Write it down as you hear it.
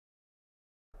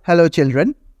Hello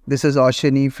children, this is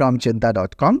Ashini from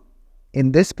Cheenta.com.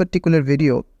 In this particular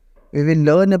video, we will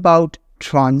learn about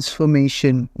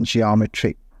transformation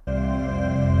geometry.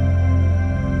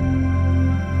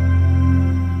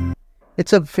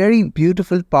 It's a very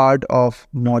beautiful part of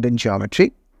modern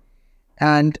geometry,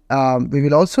 and we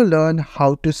will also learn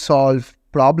how to solve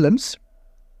problems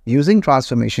using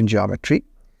transformation geometry.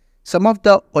 Some of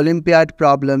the Olympiad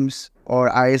problems or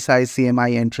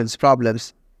ISI-CMI entrance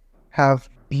problems have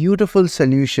beautiful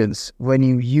solutions when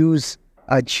you use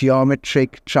a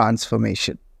geometric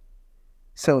transformation.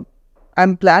 So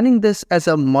I'm planning this as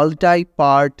a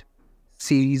multi-part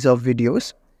series of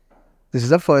videos. This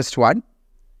is the first one.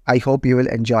 I hope you will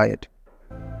enjoy it.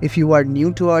 If you are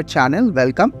new to our channel,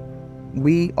 welcome.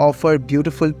 We offer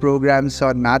beautiful programs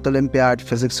on Math Olympiad,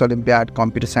 Physics Olympiad,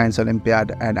 Computer Science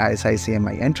Olympiad, and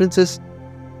ISI-CMI entrances.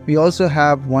 We also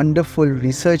have wonderful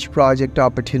research project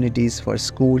opportunities for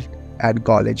school and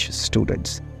college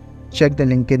students. Check the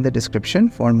link in the description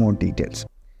for more details.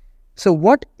 So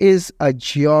what is a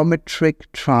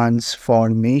geometric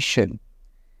transformation?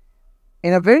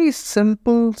 In a very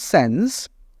simple sense,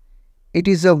 it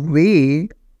is a way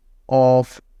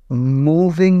of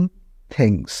moving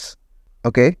things.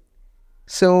 Okay,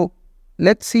 so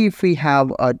let's see if we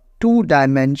have a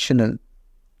two-dimensional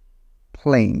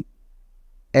plane,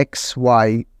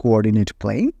 XY coordinate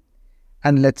plane,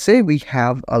 and let's say we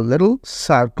have a little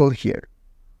circle here.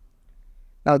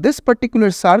 Now this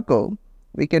particular circle,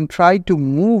 we can try to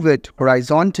move it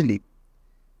horizontally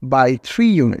by 3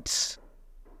 units.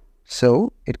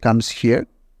 So it comes here,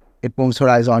 it moves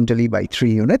horizontally by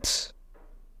 3 units.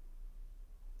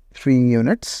 3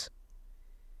 units.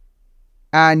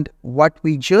 And what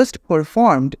we just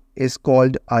performed is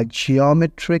called a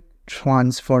geometric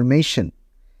transformation.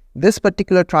 This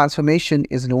particular transformation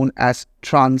is known as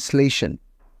translation.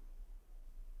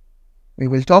 We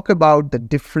will talk about the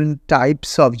different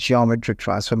types of geometric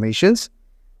transformations.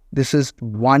 This is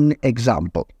one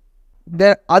example.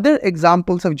 There are other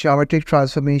examples of geometric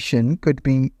transformation could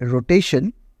be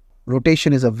rotation.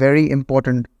 Rotation is a very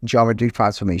important geometric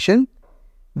transformation.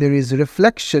 There is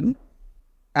reflection.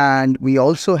 And we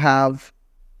also have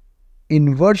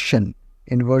inversion.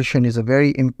 Inversion is a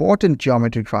very important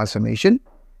geometric transformation.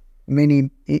 Many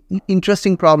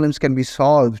interesting problems can be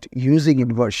solved using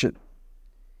inversion.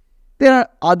 There are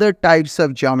other types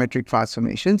of geometric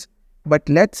transformations, but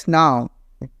let's now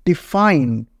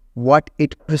define what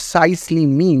it precisely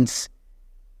means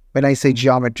when I say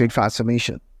geometric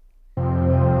transformation.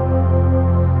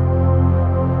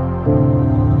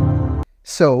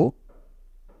 So,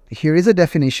 here is a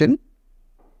definition.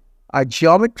 A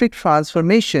geometric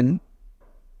transformation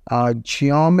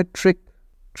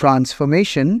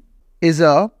is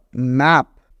a map,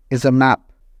 is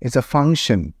a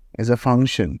function.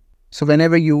 So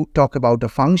whenever you talk about a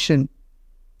function,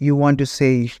 you want to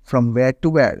say from where to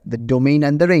where, the domain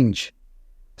and the range.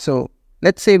 So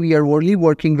let's say we are only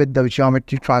working with the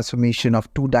geometric transformation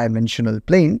of two-dimensional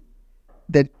plane,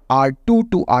 then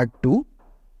R2 to R2.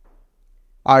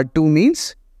 R2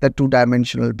 means the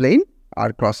two-dimensional plane,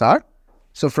 R cross R.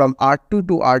 So from R2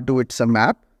 to R2, it's a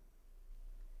map.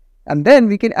 And then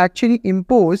we can actually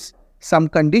impose some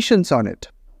conditions on it,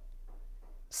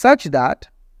 such that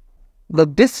the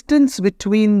distance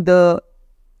between the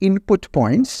input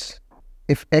points,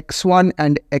 if x1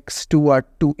 and x2 are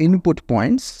 2 input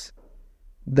points,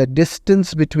 the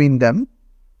distance between them,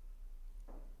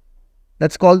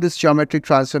 let's call this geometric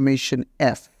transformation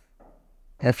f.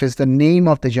 F is the name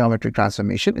of the geometric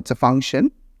transformation. It's a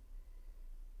function.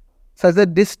 So the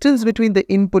distance between the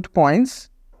input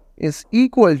points is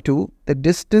equal to the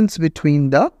distance between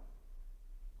the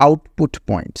output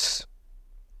points.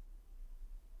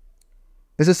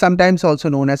 This is sometimes also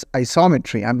known as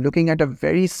isometry. I'm looking at a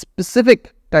very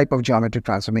specific type of geometric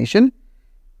transformation.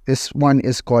 This one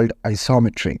is called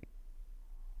isometry.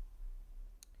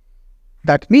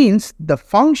 That means the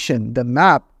function, the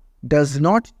map, does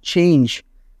not change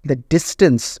the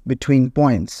distance between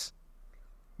points.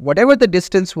 Whatever the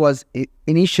distance was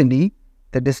initially,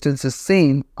 the distance is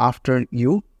same after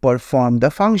you perform the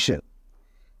function.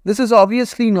 This is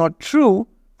obviously not true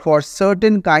for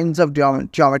certain kinds of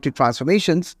geometric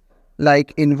transformations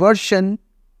like inversion,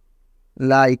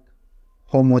 like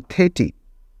homothety.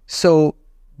 So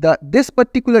this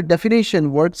particular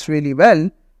definition works really well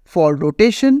for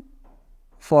rotation,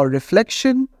 for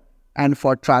reflection, and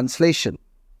for translation.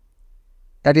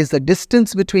 That is, the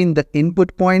distance between the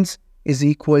input points is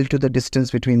equal to the distance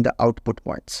between the output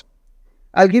points.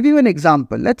 I'll give you an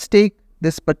example. Let's take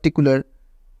this particular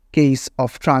case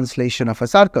of translation of a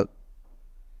circle.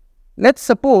 Let's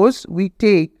suppose we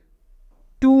take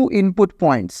two input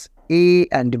points, A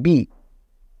and B.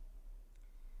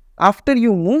 After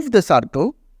you move the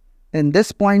circle, then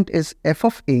this point is f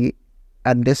of A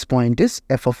and this point is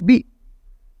f of B.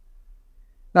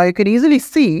 Now you can easily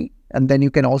see, and then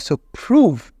you can also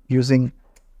prove using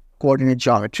coordinate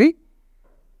geometry,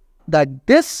 that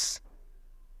this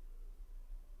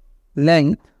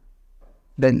length,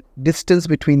 the distance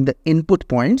between the input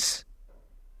points,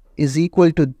 is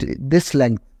equal to this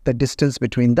length, the distance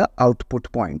between the output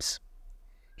points.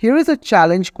 Here is a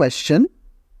challenge question.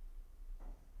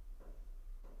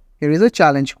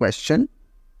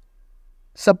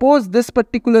 Suppose this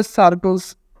particular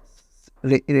circle's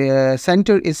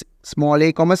center is small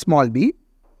a comma small b.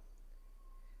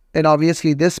 Then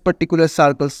obviously this particular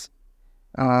circle's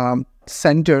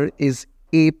center is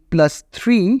a plus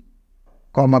 3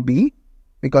 comma b,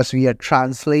 because we are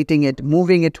translating it,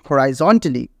 moving it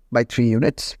horizontally by 3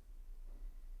 units.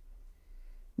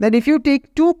 Then if you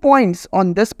take 2 points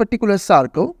on this particular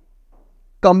circle,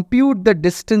 compute the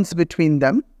distance between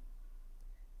them,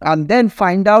 and then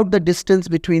find out the distance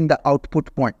between the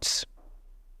output points.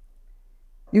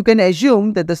 You can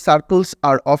assume that the circles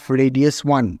are of radius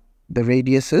 1. The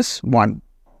radius is 1.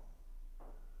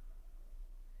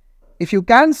 If you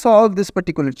can solve this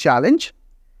particular challenge,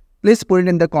 please put it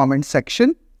in the comment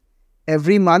section.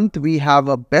 Every month we have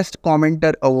a Best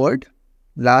Commenter Award.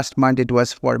 Last month it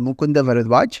was for Mukunda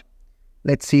Varadwaj.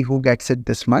 Let's see who gets it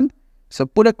this month. So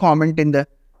put a comment in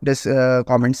this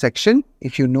comment section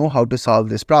if you know how to solve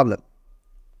this problem.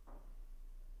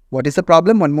 What is the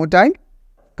problem? One more time.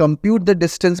 Compute the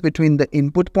distance between the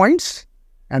input points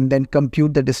and then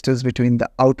compute the distance between the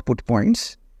output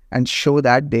points and show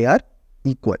that they are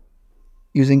equal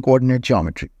using coordinate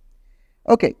geometry.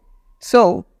 Okay,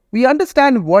 so we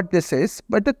understand what this is,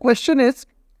 but the question is,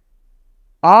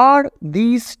 are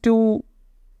these two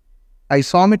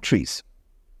isometries,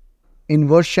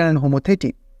 inversion and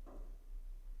homothety?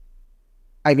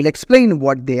 I will explain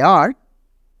what they are,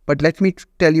 but let me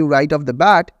tell you right off the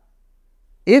bat,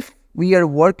 if we are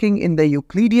working in the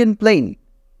Euclidean plane,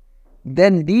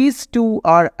 then these two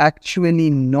are actually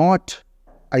not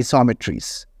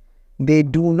isometries. They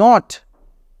do not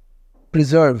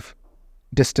preserve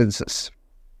distances.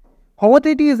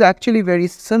 Homothety is actually very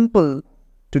simple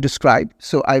to describe,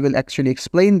 so I will actually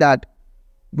explain that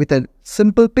with a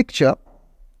simple picture.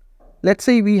 Let's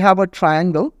say we have a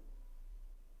triangle.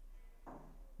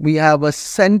 We have a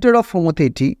center of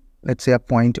homothety, let's say a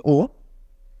point O.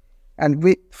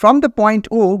 And from the point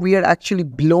O, we are actually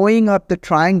blowing up the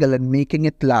triangle and making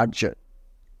it larger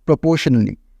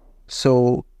proportionally.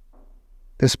 So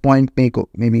this point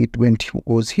maybe it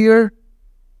goes here.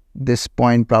 This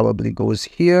point probably goes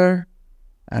here.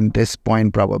 And this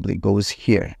point probably goes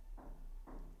here.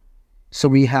 So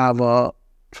we have a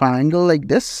triangle like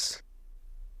this.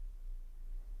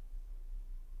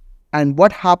 And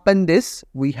what happened is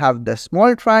we have the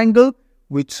small triangle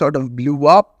which sort of blew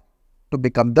up to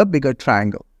become the bigger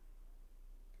triangle.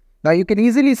 Now you can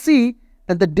easily see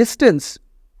that the distance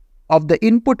of the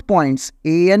input points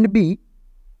A and B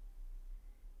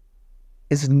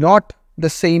is not the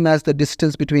same as the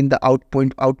distance between the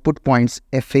output points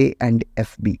FA and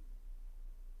FB.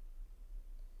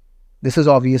 This is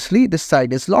obviously, this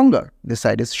side is longer, this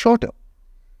side is shorter.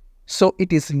 So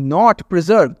it is not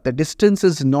preserved, the distance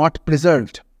is not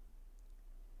preserved.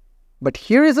 But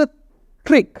here is a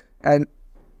trick, and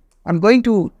I'm going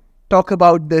to talk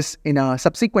about this in a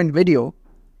subsequent video,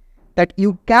 that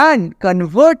you can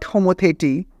convert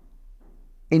homothety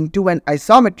into an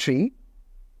isometry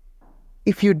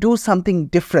if you do something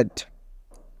different.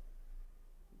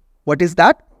 What is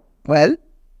that? Well,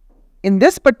 in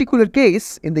this particular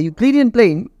case, in the Euclidean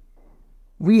plane,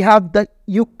 we have the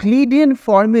Euclidean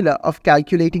formula of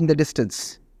calculating the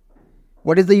distance.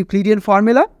 What is the Euclidean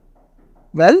formula?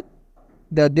 Well,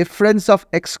 the difference of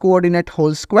x coordinate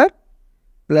whole square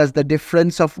plus the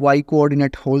difference of y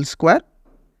coordinate whole square,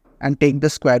 and take the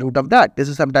square root of that. This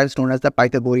is sometimes known as the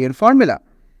Pythagorean formula.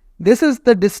 This is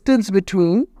the distance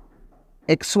between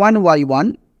x1,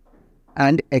 y1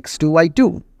 and x2,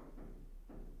 y2.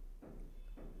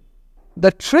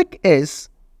 The trick is,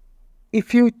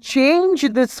 if you change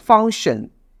this function,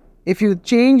 if you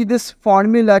change this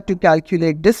formula to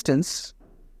calculate distance,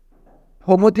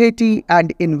 homothety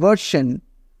and inversion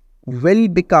will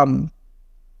become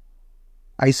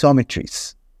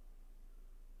isometries.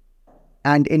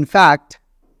 And in fact,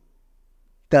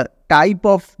 the type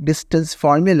of distance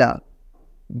formula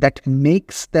that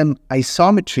makes them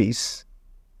isometries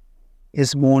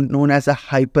is known as a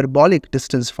hyperbolic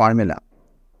distance formula.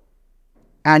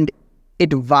 And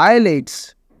it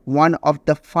violates one of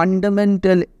the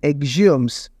fundamental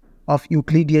axioms of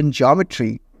Euclidean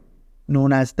geometry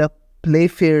known as the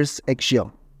Playfair's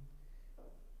axiom.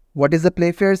 What is the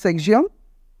Playfair's axiom?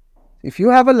 If you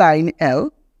have a line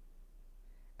L,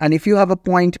 and if you have a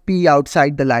point P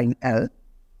outside the line L,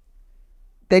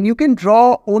 then you can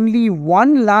draw only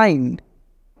one line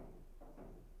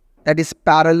that is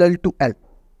parallel to L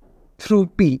through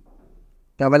P.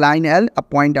 You have a line L, a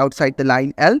point outside the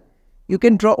line L. You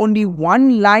can draw only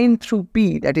one line through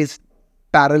P that is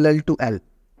parallel to L.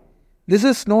 This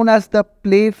is known as the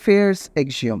Playfair's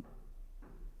axiom.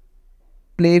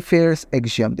 Playfair's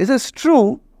axiom. This is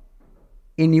true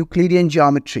in Euclidean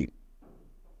geometry.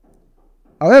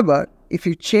 However, if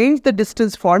you change the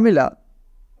distance formula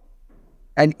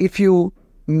and if you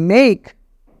make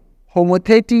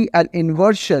homothety and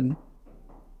inversion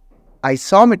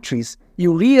isometries,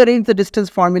 you rearrange the distance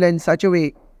formula in such a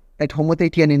way that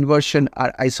homothety and inversion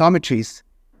are isometries,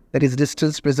 that is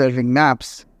distance preserving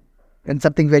maps, and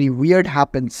something very weird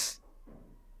happens.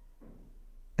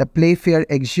 The Playfair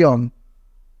axiom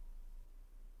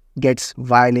gets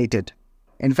violated.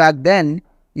 In fact, then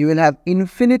you will have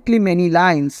infinitely many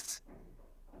lines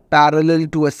parallel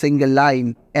to a single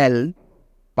line L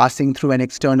passing through an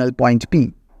external point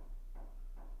P.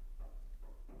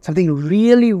 Something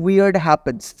really weird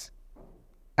happens.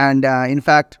 And in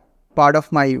fact, part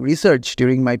of my research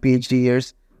during my PhD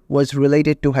years was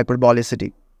related to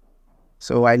hyperbolicity.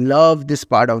 So I love this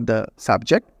part of the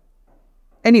subject.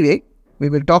 Anyway, we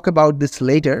will talk about this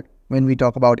later when we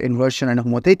talk about inversion and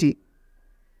homothety.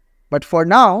 But for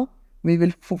now, we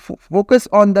will focus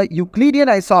on the Euclidean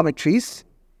isometries,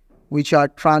 which are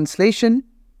translation.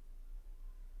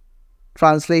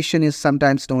 Translation is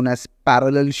sometimes known as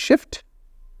parallel shift.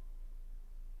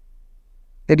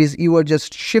 That is, you are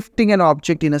just shifting an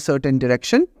object in a certain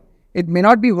direction. It may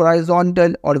not be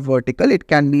horizontal or vertical. It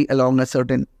can be along a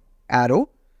certain arrow.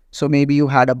 So maybe you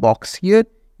had a box here.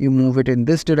 You move it in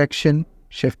this direction,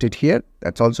 shift it here.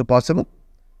 That's also possible.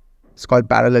 It's called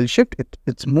parallel shift.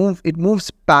 It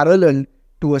moves parallel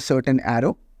to a certain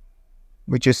arrow,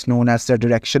 which is known as the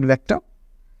direction vector.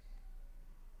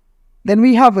 Then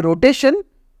we have rotation,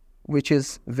 which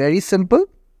is very simple.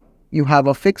 You have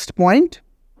a fixed point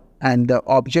and the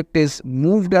object is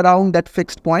moved around that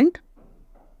fixed point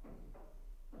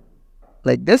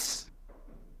like this,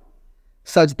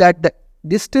 such that the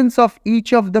distance of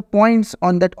each of the points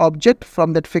on that object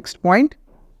from that fixed point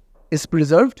is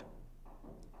preserved.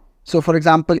 So for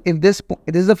example, if this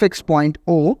is a fixed point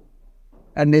O,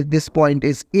 and if this point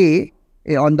is A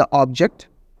on the object,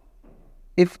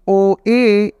 if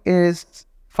OA is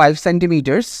 5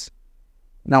 centimeters,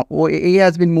 now OA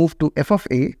has been moved to f of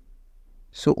A,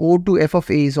 so O to f of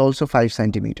A is also 5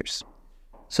 centimeters.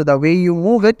 So the way you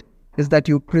move it is that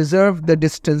you preserve the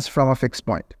distance from a fixed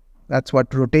point. That's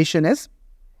what rotation is.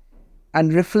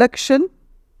 And reflection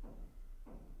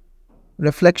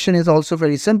is also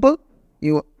very simple.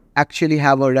 You actually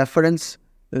have a reference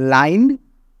line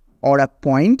or a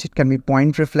point. It can be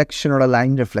point reflection or a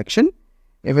line reflection.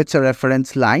 If it's a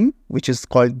reference line, which is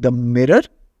called the mirror,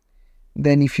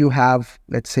 then if you have,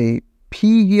 let's say,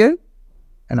 P here,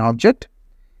 an object,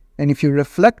 and if you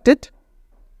reflect it,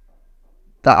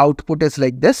 the output is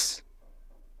like this.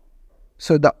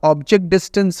 So the object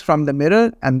distance from the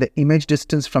mirror and the image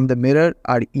distance from the mirror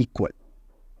are equal.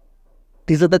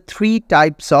 These are the three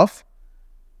types of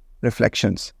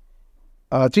reflections,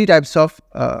 three types of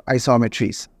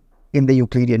isometries in the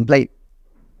Euclidean plane.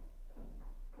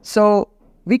 So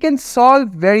we can solve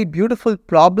very beautiful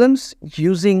problems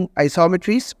using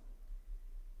isometries.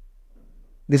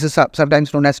 This is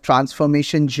sometimes known as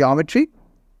transformation geometry.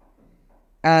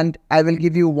 And I will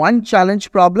give you one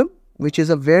challenge problem, which is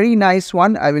a very nice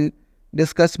one. I will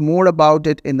discuss more about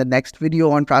it in the next video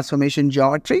on transformation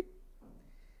geometry.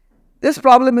 This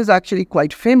problem is actually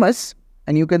quite famous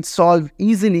and you can solve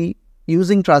easily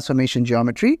using transformation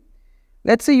geometry.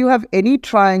 Let's say you have any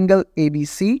triangle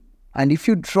ABC, and if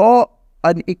you draw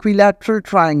an equilateral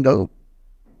triangle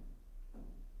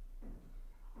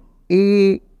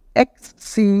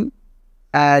AXC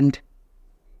and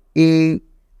AYB,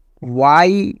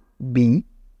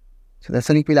 so that's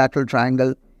an equilateral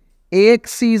triangle.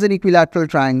 AXC is an equilateral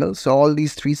triangle, so all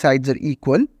these three sides are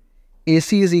equal.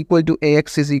 AC is equal to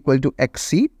AX is equal to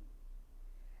XC.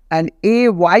 And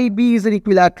AYB is an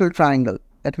equilateral triangle.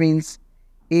 That means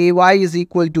AY is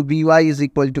equal to BY is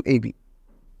equal to AB.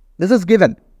 This is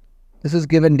given. This is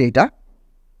given data.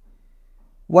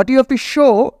 What you have to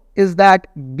show is that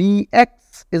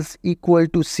BX is equal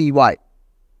to CY.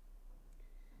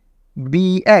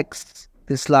 BX,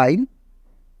 this line,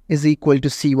 is equal to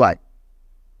CY.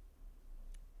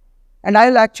 And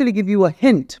I'll actually give you a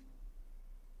hint.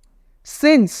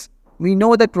 Since we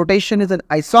know that rotation is an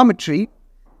isometry,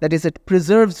 that is, it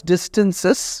preserves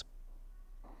distances.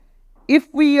 If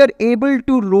we are able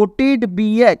to rotate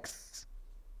Bx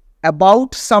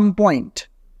about some point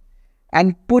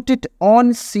and put it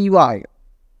on Cy,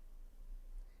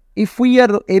 if we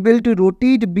are able to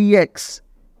rotate Bx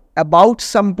about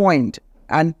some point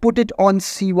and put it on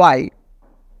Cy,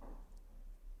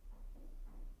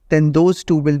 then those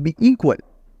two will be equal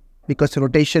because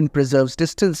rotation preserves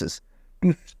distances.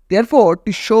 Therefore,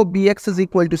 to show Bx is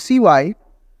equal to Cy,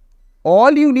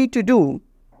 all you need to do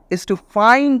is to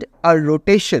find a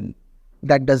rotation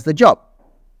that does the job.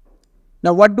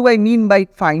 Now, what do I mean by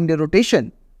find a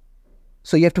rotation?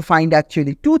 So you have to find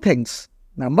actually two things.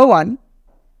 Number one,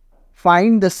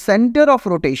 find the center of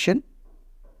rotation,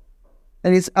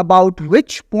 that is about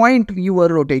which point you are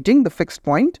rotating, the fixed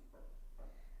point.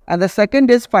 And the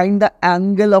second is find the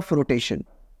angle of rotation.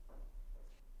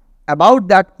 About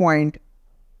that point,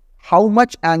 how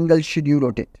much angle should you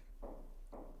rotate?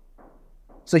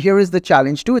 So here is the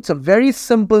challenge too. It's a very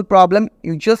simple problem.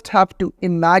 You just have to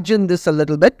imagine this a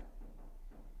little bit.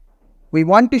 We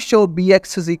want to show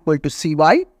Bx is equal to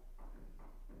Cy.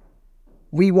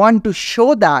 We want to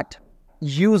show that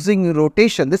using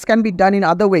rotation. This can be done in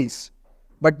other ways,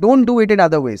 but don't do it in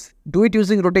other ways. Do it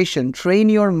using rotation. Train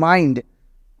your mind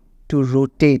to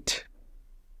rotate.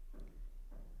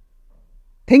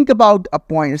 Think about a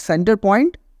point, center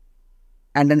point,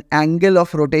 and an angle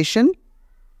of rotation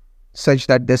such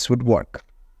that this would work,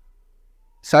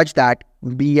 such that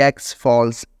Bx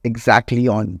falls exactly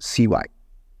on Cy.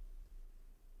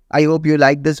 I hope you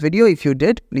liked this video. If you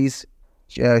did, please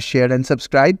share and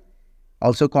subscribe.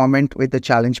 Also comment with the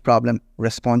challenge problem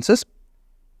responses.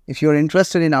 If you're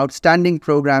interested in outstanding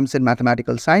programs in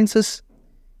mathematical sciences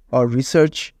or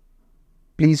research,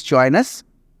 please join us.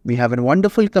 We have a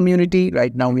wonderful community.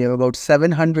 Right now we have about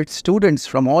 700 students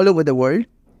from all over the world.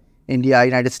 India,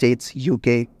 United States,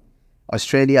 UK,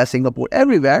 Australia, Singapore,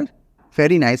 everywhere.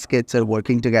 Very nice kids are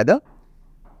working together.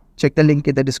 Check the link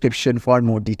in the description for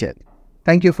more detail.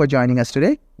 Thank you for joining us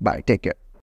today. Bye. Take care.